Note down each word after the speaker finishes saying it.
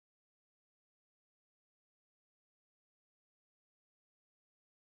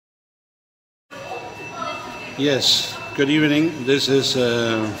Yes, good evening. This is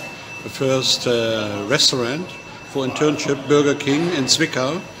the first restaurant for internship, Burger King in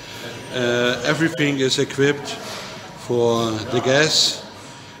Zwickau. Everything is equipped for the guests,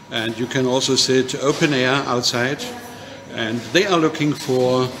 and you can also sit open air outside. And they are looking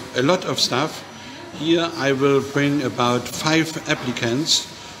for a lot of stuff. Here I will bring about 5 applicants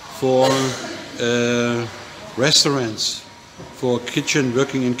for restaurants, for kitchen,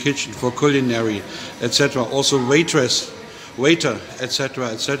 working in kitchen, for culinary, etc. Also waiter, etc.,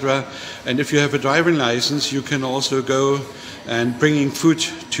 etc. And if you have a driving license, you can also go and bringing food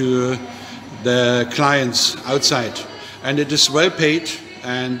to the clients outside. And it is well paid,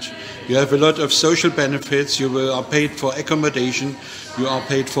 and you have a lot of social benefits. You are paid for accommodation, you are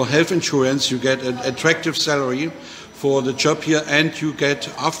paid for health insurance, you get an attractive salary for the job here, and you get,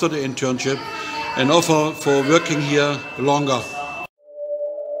 after the internship, an offer for working here longer.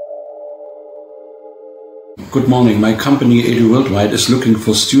 Good morning. My company Edu Worldwide is looking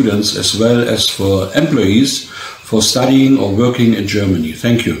for students as well as for employees for studying or working in Germany.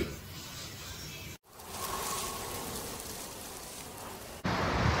 Thank you.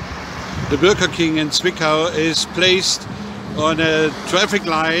 The Burger King in Zwickau is placed on a traffic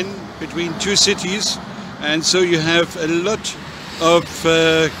line between 2 cities, and so you have a lot of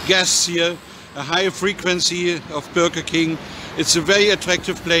guests here, a high frequency of Burger King. It's a very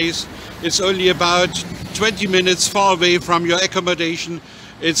attractive place. It's only about 20 minutes far away from your accommodation.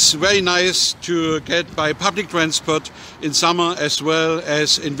 It's very nice to get by public transport in summer as well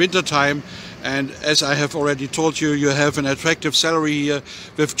as in winter time. And as I have already told you, you have an attractive salary here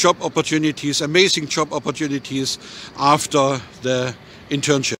with job opportunities, amazing job opportunities after the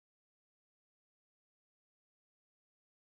internship.